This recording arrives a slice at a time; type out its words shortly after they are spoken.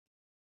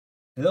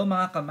Hello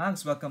mga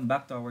kamags! Welcome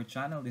back to our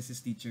channel. This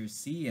is Teacher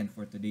C, and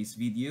for today's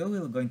video,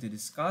 we're going to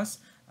discuss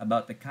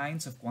about the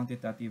kinds of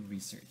quantitative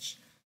research.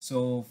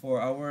 So for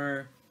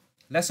our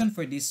lesson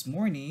for this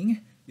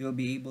morning, you'll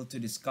be able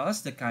to discuss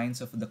the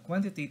kinds of the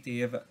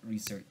quantitative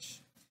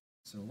research.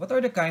 So what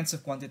are the kinds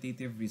of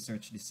quantitative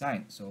research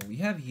design? So we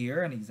have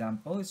here an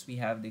example is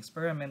we have the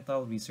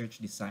experimental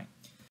research design.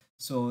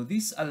 So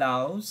this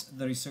allows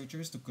the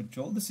researchers to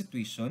control the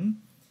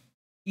situation.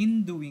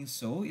 In doing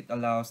so, it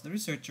allows the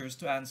researchers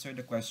to answer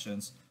the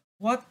questions,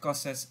 what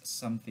causes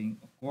something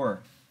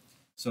occur?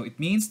 So it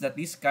means that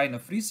this kind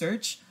of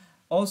research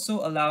also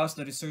allows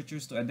the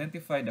researchers to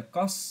identify the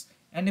cause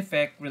and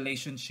effect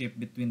relationship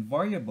between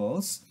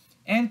variables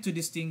and to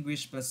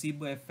distinguish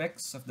placebo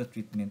effects of the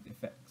treatment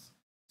effects.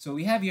 So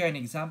we have here an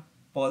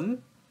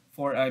example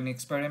for an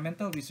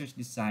experimental research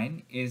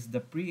design is the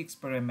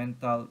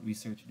pre-experimental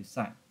research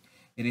design.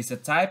 It is a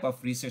type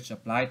of research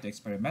applied to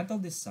experimental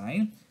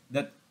design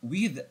that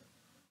with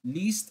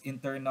least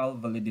internal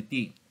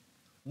validity.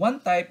 One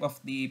type of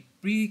the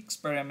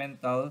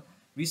pre-experimental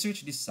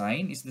research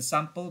design is the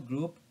sample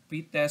group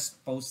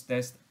pre-test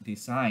post-test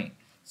design.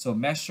 So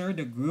measure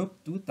the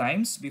group 2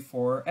 times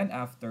before and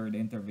after the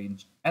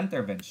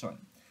intervention.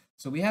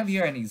 So we have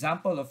here an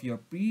example of your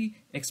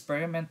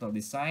pre-experimental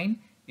design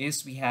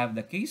is we have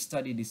the case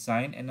study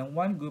design and a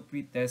one group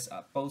pre-test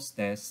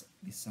post-test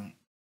design.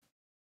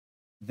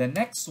 The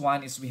next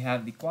one is we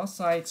have the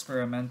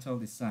quasi-experimental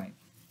design.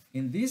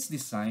 In this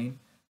design,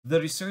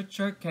 the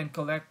researcher can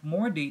collect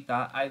more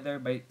data either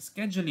by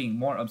scheduling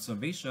more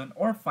observation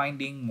or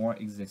finding more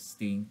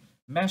existing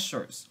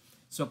measures.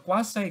 So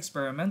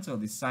quasi-experimental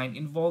design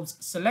involves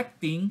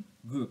selecting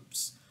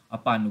groups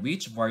upon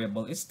which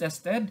variable is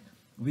tested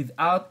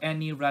without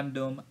any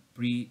random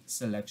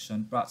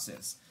pre-selection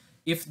process.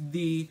 If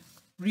the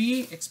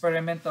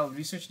pre-experimental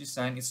research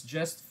design is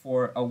just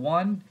for a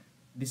one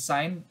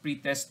design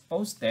pre-test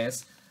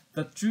post-test,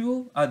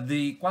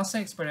 the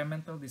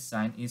quasi-experimental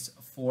design is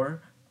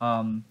for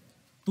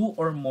two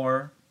or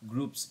more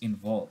groups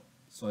involved.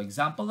 So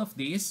example of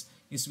this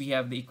is we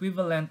have the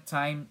equivalent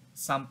time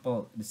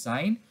sample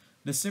design,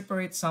 the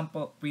separate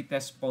sample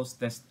pre-test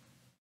post-test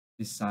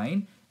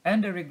design,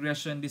 and the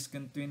regression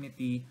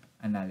discontinuity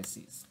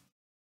analysis.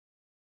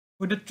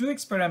 For the true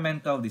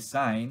experimental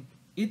design,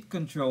 it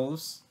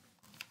controls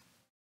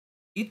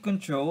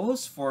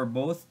for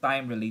both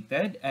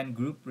time-related and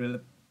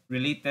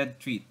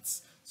group-related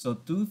treats. So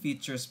two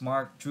features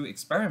mark true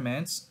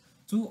experiments,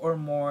 two or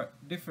more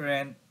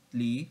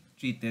differently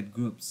treated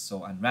groups.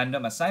 So a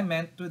random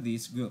assignment to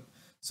this group.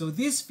 So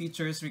these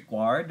features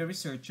require the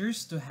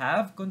researchers to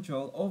have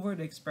control over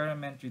the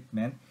experiment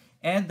treatment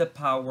and the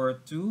power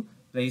to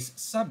place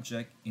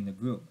subject in a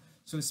group.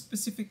 So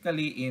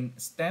specifically in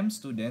STEM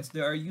students,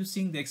 they are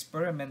using the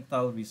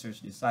experimental research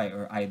design,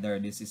 or either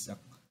this is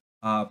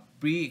a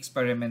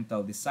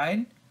pre-experimental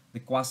design,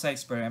 the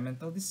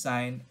quasi-experimental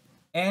design,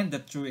 and the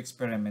true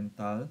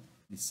experimental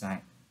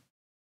design.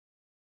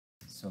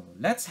 So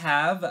let's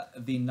have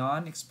the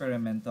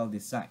non-experimental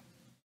design.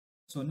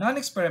 So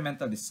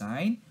non-experimental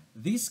design,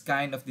 this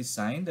kind of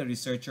design, the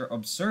researcher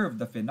observed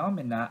the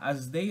phenomena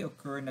as they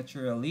occur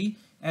naturally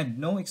and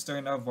no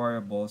external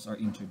variables are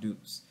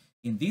introduced.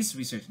 In this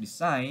research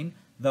design,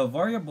 the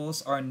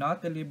variables are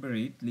not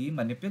deliberately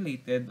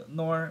manipulated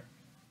nor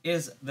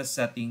is the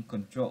setting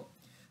controlled.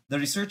 The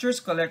researchers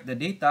collect the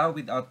data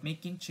without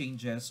making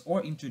changes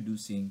or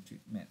introducing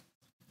treatment.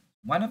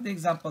 One of the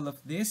examples of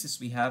this is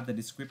we have the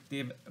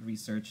descriptive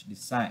research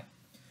design.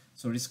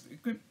 So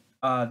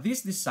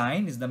this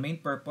design is the main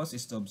purpose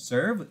is to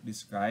observe,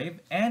 describe,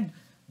 and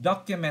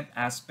document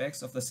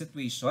aspects of the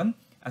situation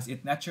as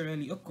it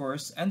naturally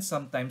occurs and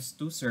sometimes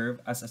to serve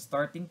as a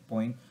starting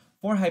point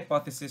for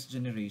hypothesis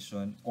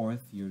generation or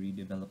theory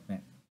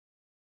development.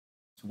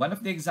 So one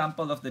of the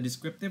examples of the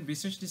descriptive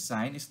research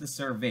design is the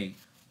survey,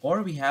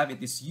 or we have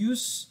it is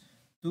used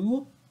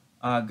to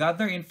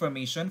gather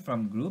information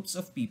from groups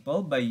of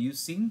people by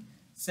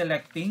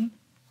selecting,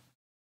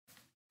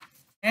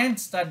 and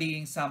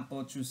studying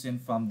sample chosen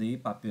from the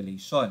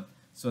population.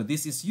 So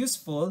this is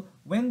useful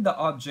when the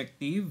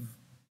objective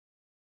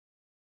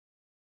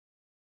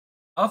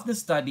of the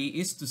study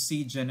is to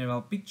see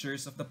general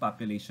pictures of the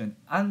population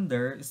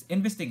under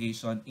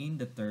investigation in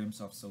the terms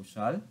of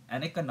social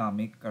and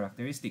economic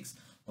characteristics,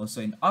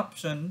 also in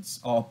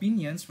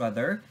opinions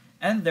rather,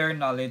 and their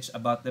knowledge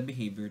about the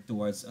behavior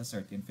towards a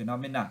certain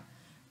phenomena.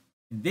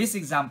 In this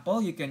example,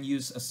 you can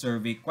use a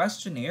survey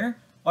questionnaire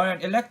or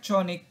an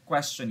electronic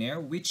questionnaire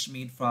which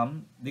made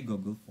from the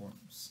Google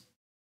Forms.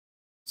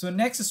 So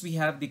next is we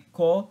have the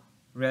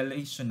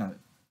corelational.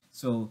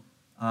 So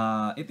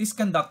it is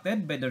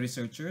conducted by the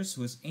researchers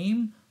whose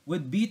aim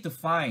would be to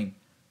find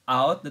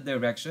out the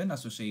direction,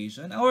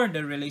 association, or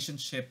the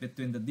relationship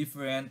between the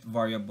different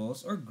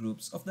variables or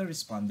groups of the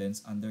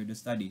respondents under the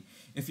study.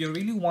 If you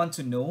really want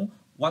to know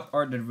what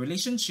are the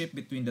relationship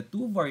between the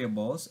two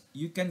variables,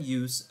 you can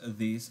use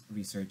this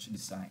research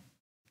design.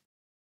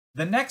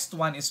 The next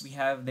one is we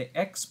have the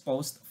ex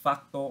post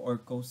facto or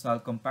causal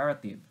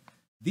comparative.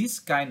 This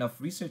kind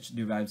of research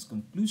derives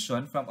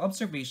conclusion from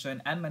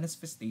observation and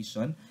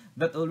manifestation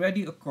that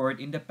already occurred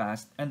in the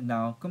past and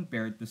now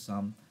compared to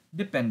some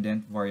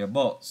dependent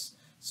variables.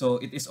 So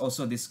it is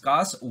also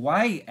discussed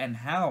why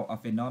and how a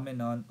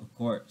phenomenon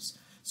occurs.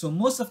 So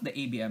most of the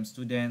ABM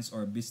students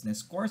or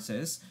business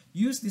courses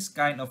use this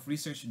kind of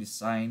research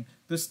design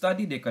to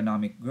study the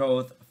economic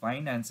growth,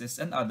 finances,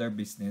 and other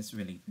business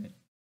related.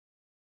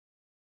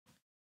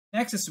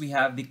 Next is we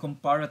have the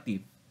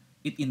comparative.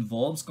 It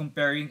involves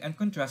comparing and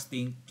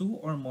contrasting two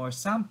or more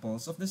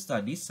samples of the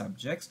study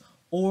subjects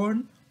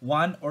or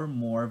one or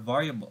more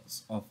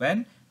variables,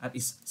 often at a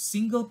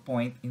single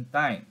point in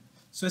time.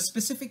 So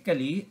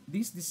specifically,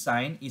 this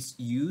design is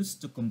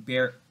used to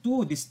compare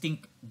two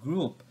distinct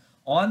groups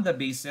on the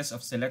basis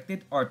of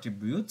selected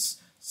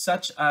attributes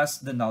such as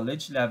the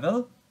knowledge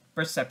level,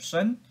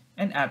 perception,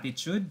 and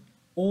attitude,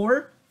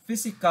 or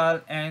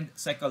physical and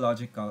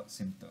psychological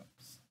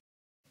symptoms.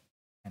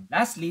 And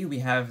lastly, we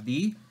have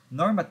the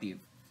normative.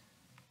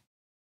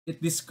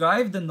 It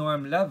describes the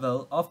norm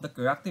level of the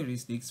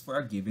characteristics for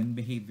a given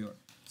behavior.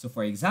 So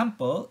for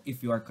example,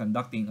 if you are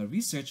conducting a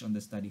research on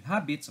the study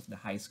habits of the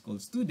high school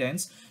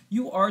students,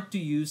 you are to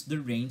use the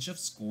range of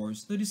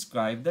scores to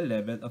describe the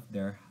level of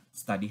their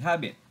study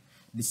habit.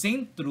 The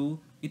same true,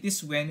 it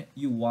is when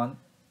you want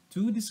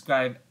to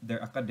describe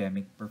their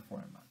academic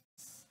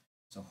performance.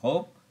 So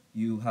hope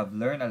you have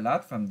learned a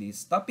lot from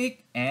this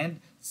topic and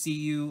see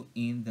you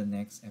in the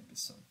next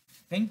episode.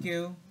 Thank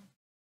you.